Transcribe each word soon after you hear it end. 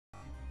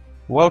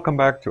Welcome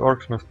back to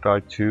Orcs Must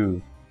Die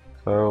 2.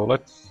 So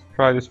let's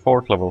try this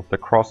fourth level, the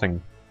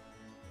crossing.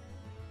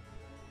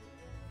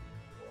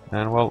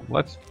 And well,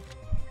 let's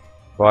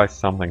buy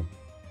something.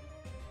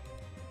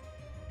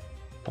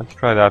 Let's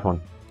try that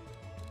one.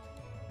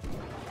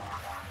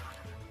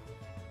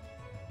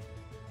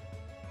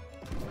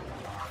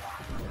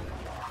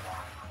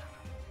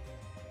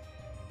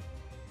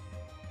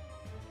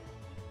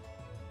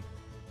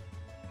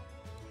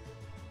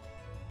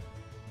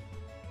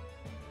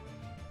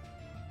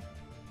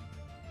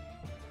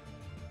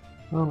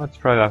 Well, let's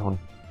try that one.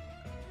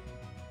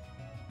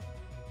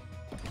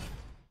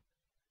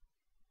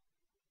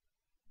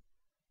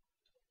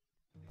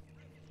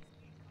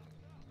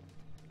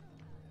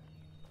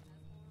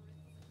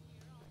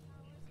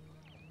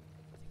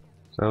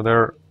 So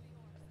they're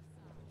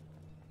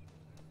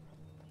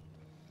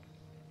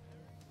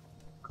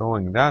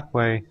going that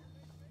way.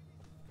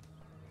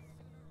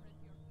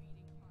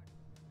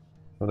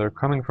 So they're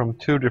coming from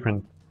two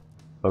different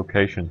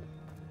locations.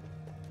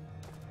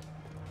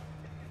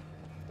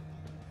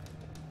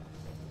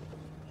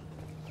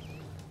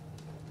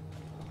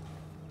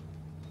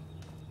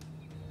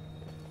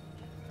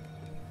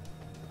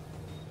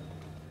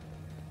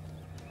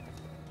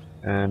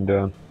 And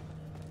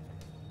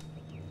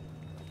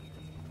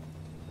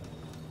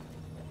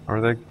are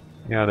they?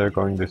 Yeah, they're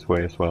going this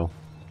way as well.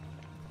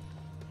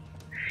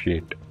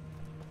 Shit.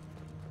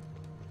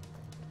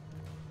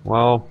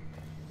 Well,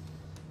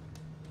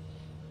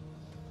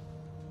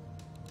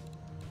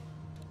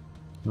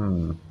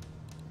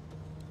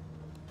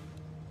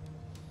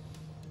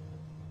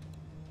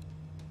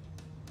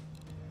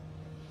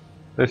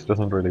 this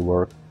doesn't really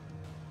work.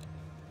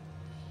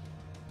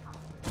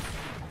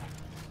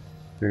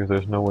 Because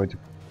there's no way to...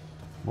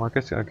 Well, I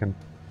guess I can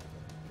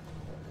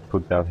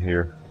put that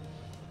here.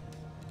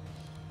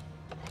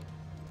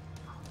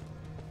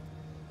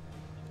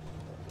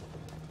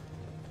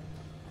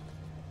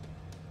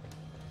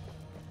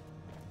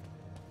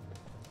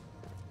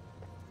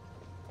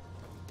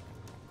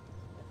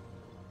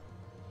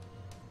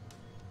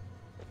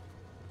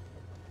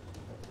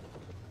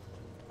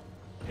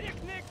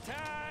 Picnic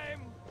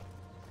time!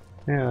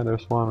 Yeah,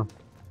 there's one.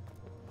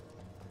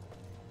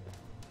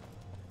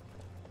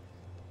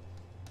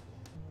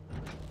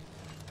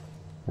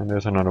 And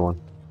there's another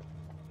one.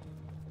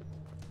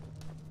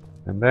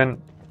 And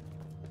then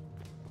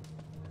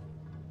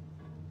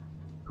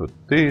put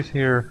these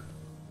here.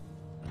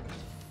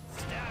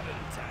 Stabbing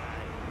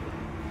time!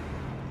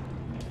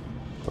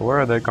 So where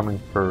are they coming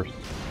first?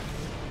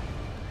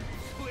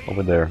 Sweet.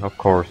 Over there, of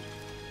course.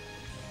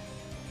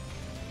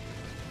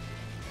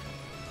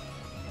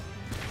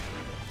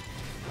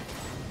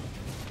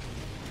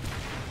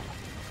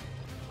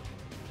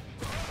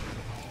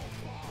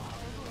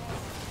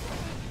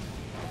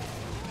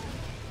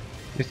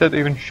 Is that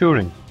even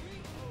shooting?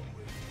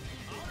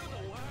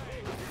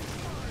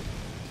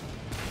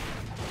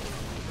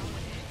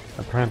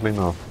 Apparently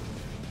not.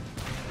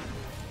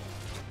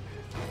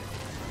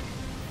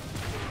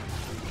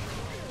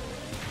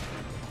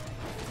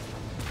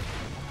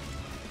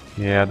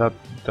 Yeah,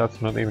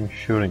 that's not even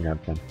shooting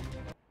at them.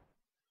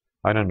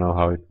 I don't know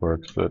how it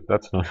works, but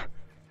that's not...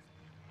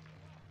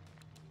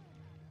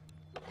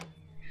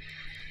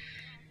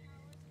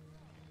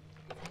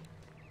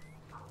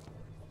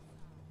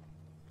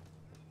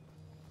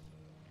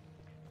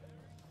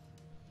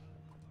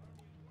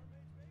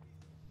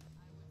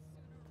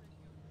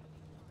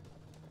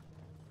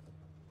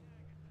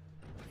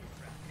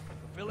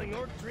 Fulfilling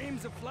orc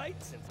dreams of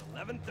flight since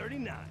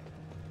 1139.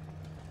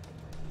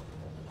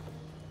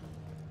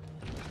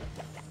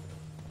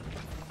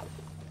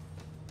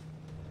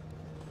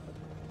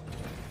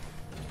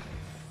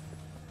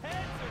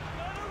 Heads are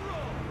gonna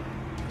roll!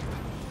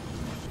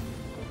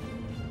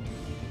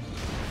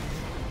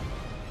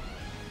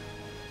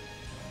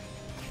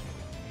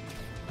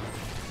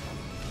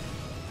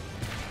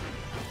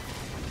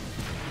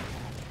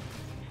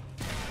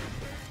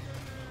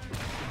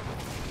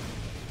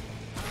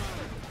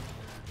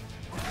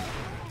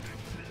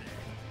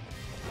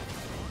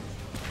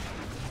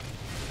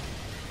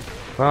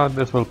 But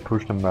this will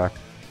push them back.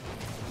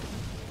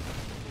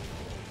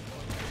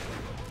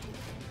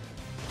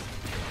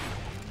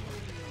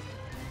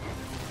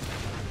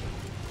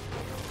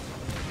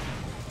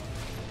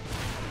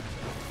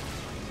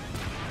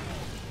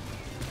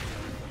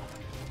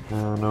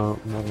 No,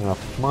 not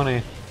enough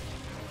money.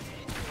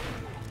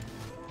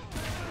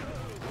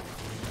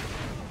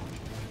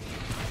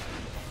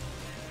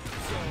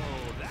 So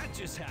that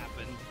just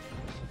happened.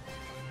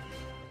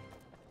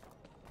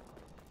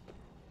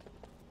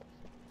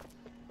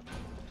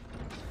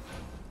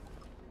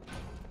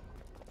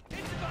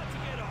 It's about to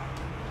get hard.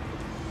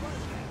 What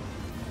is that?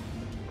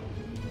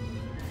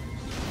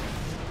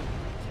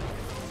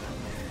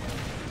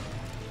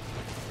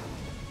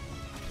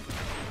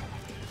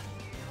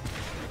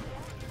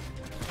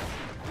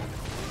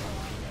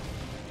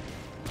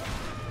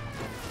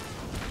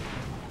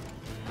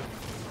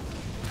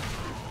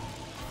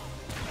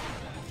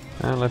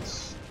 And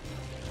let's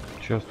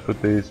just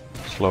put these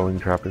slowing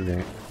trap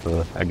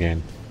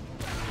again.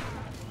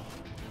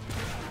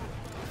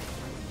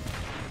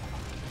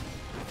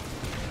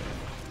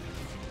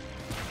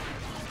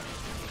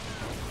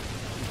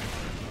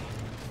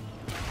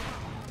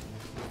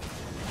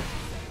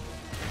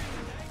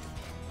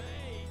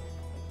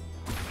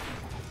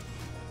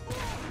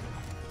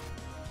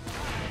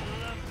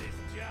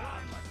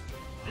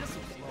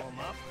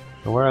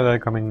 So where are they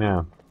coming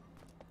now?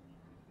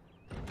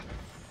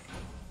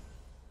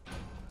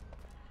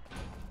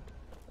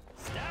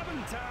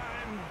 Stabbing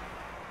time.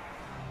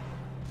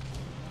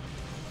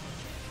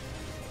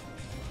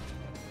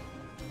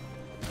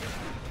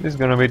 This is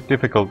gonna be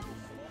difficult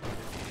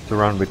to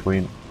run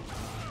between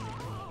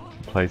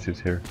places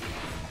here.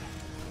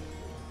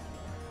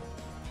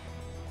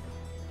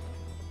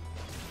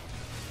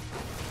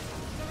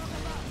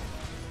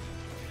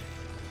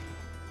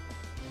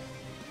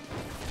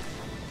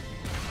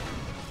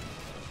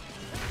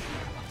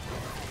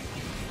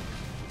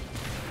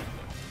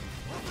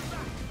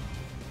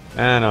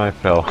 And I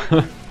fell.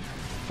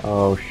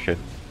 Oh shit.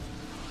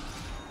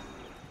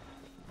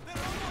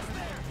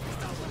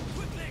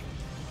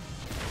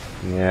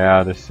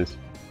 Yeah, this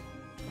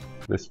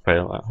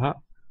failed. How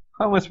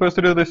am I supposed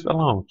to do this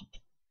alone?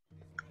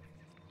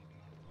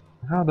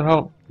 How the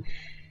hell?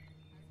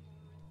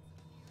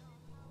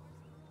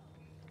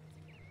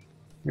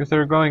 Because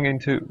they're going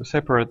into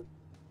separate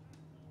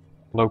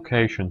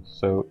locations,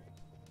 so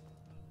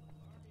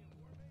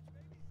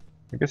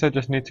I guess I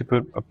just need to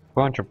put a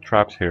bunch of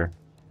traps here.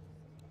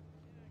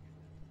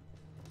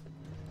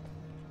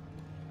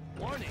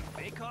 Warning,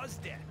 may cause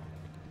death.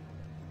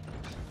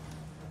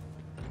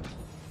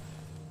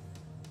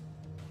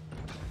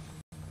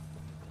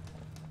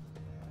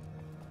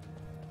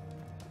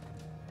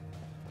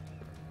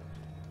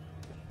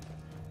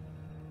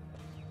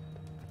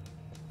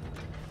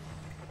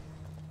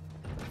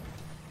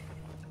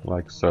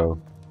 Like so.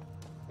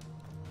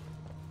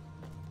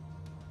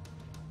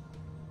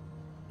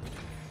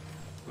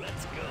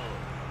 Let's go.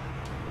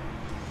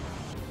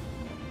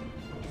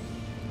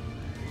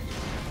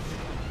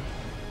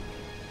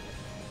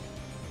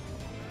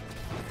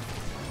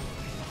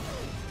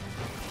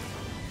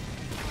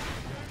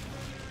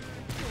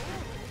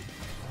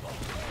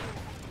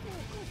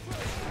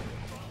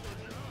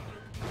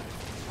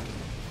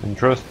 And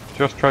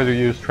just try to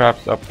use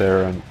traps up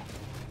there and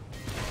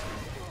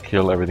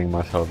kill everything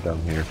myself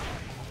down here.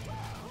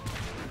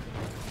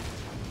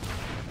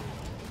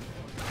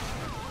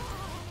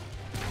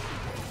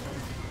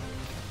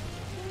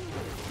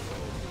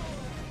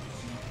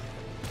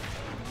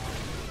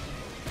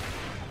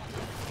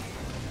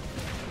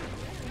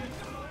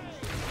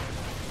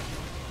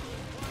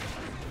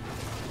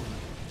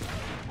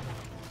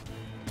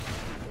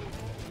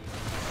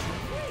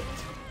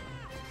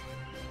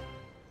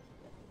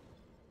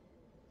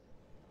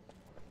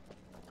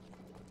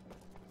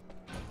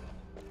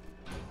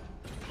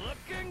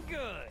 Looking good.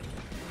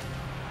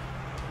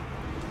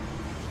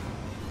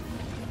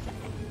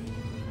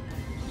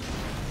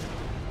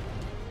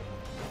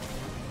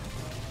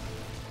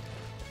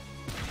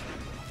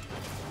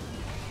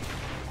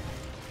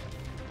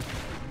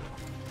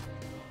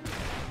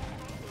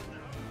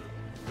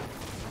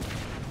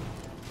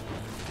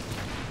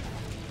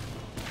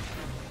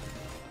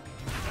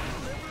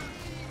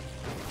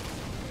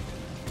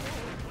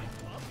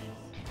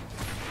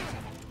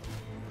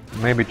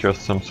 Maybe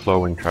just some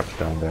slowing traps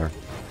down there.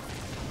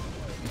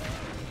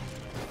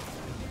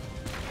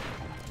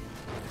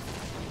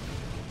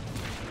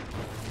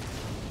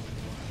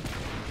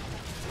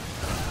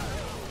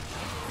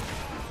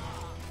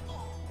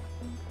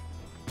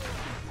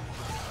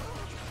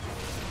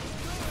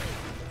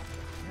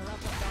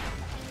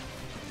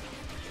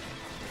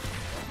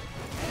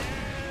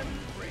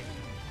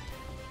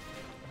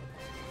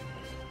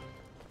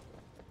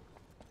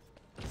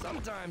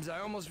 Sometimes I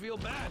almost feel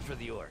bad for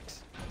the orcs.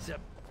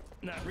 Except,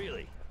 not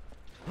really.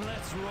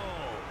 Let's roll.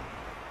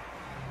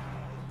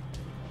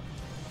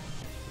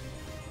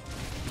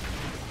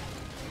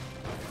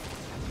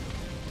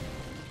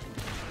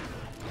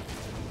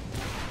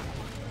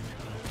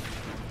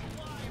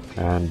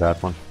 And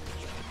that one.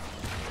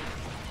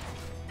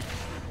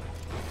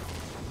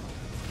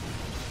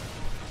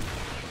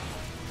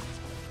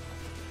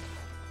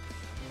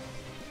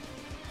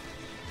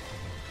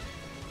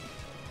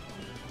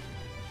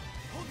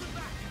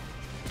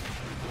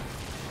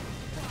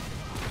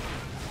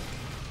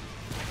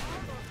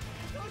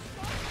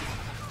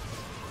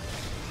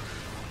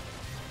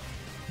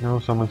 No,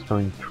 someone's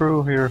going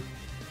through here.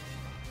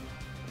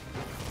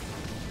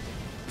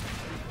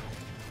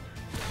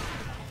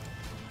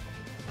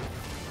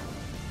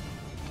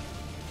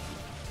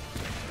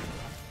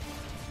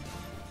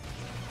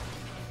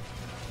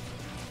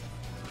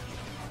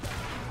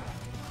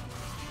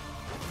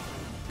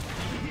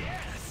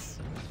 Yes!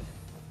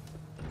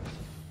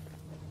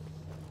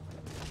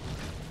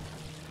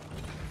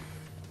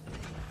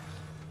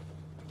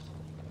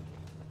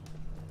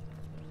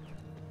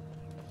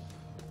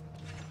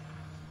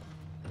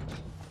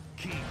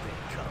 Keep it.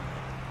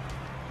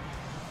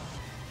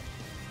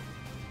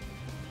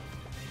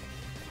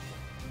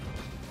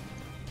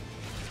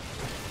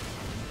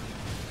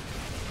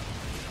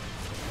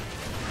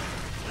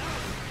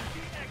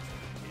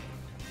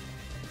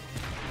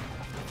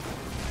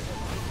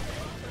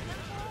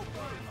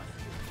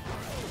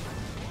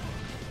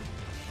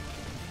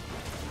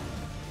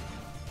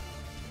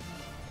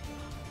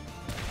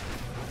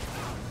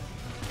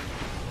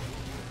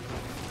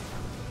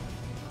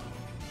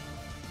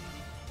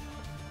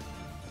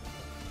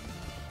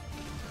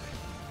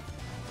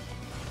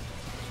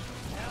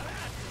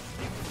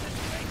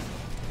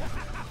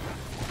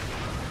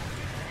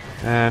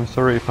 And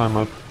sorry if I'm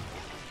not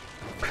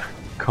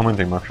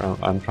commenting much,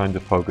 I'm trying to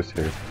focus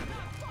here.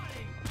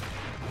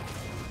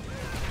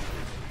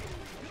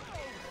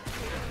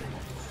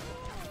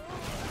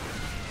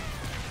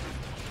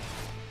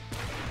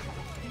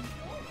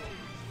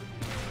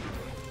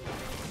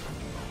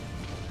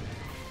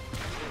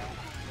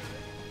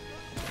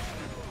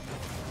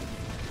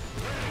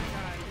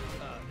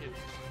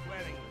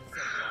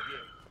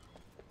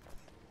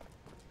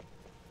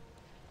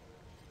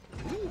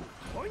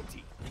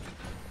 Pointy.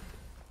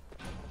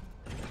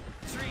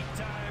 Treat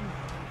time.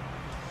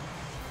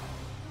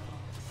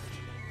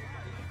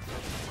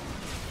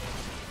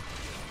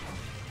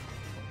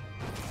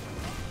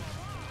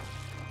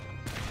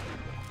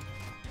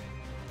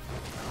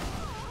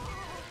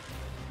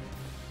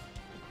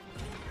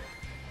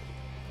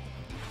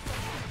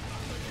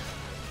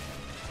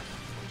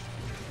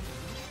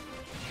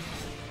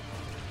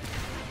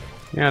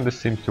 Yeah, this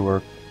seems to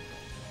work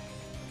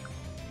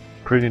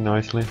pretty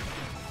nicely.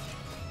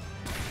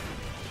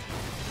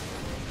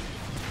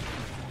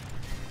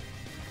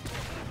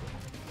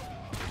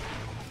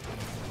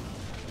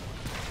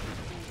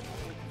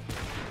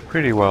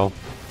 Pretty well.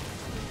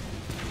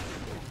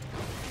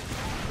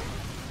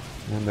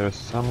 And there's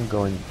some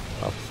going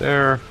up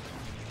there.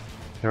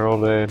 They're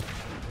all dead.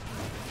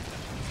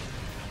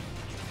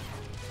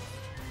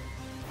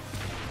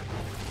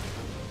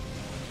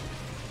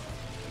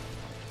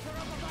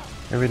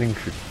 Everything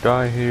should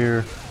die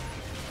here.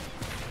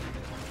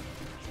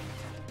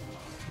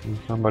 And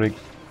somebody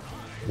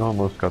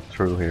almost got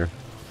through here.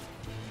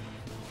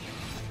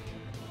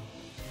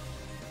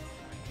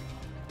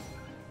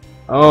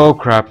 Oh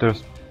crap,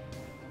 there's...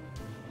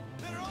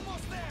 They're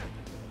almost there.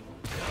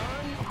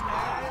 Done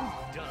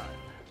and done.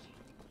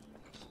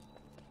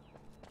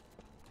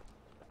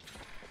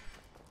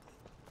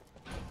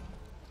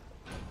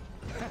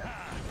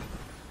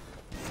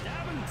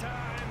 Stabbing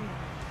time.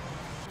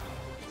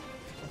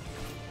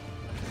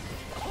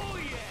 Oh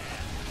yeah.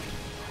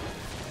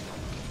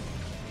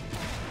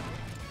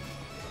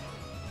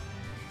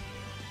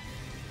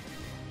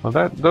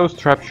 Well, those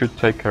traps should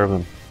take care of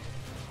them.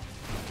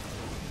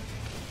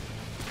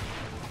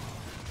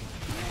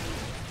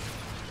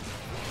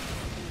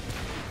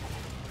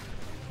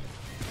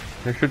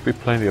 There should be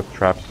plenty of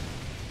traps.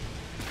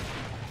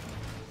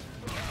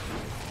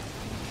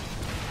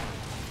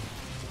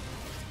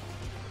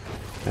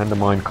 And the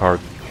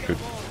minecart should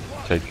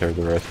take care of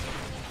the rest.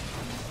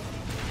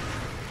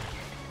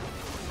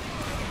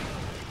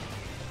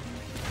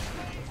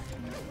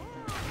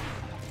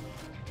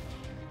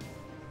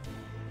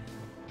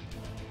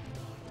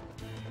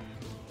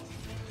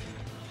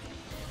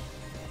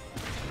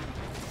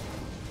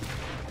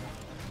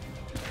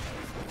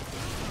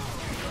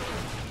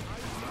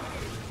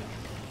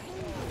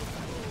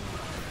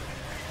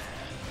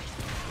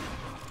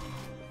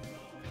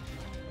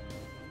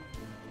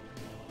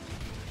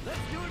 Let's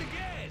do it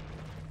again.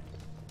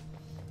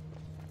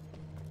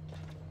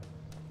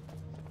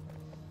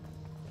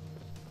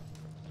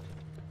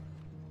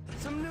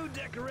 Some new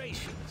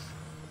decorations.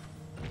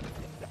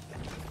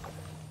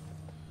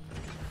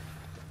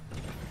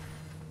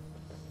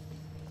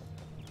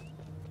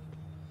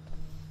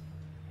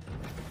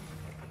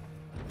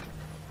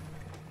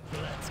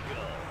 Let's go.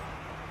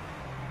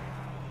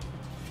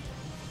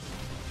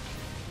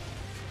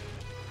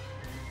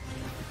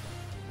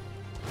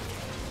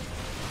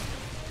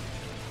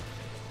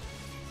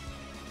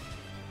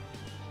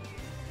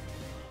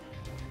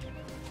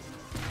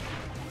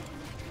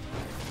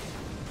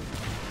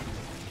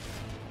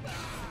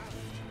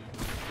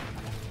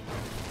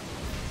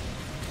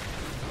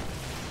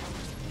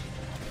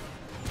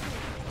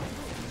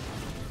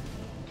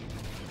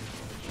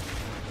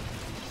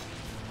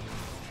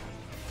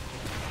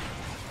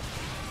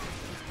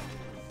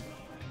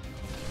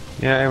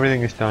 Yeah,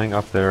 everything is dying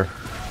up there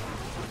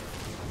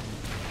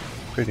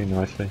pretty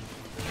nicely.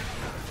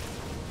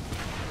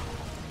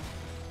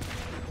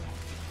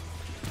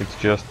 It's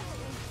just...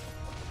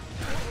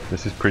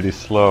 this is pretty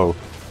slow,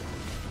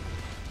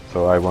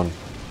 so I won't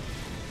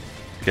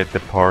get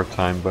the power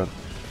time, but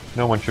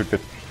no one should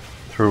get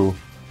through,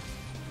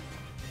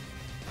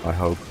 I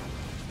hope.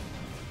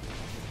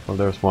 Well,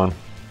 there's one.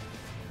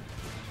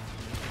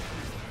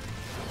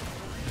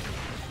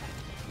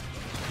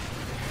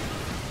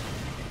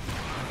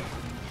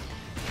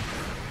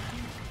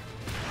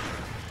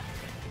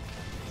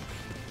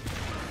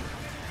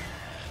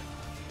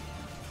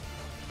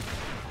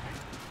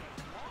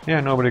 Yeah,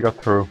 nobody got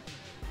through.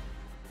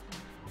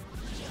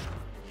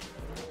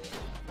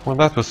 Well,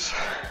 that was...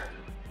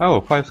 oh,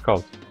 5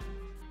 skulls.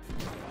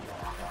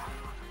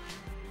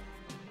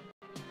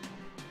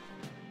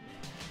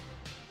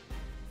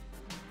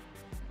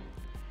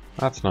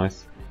 That's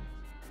nice.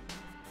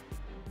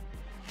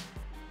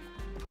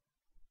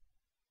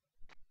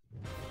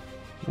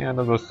 Yeah,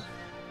 that was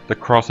the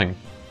crossing.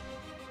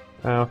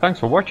 Thanks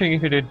for watching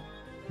if you did,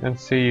 and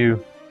see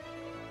you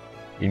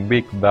in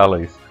big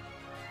valleys.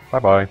 Bye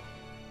bye.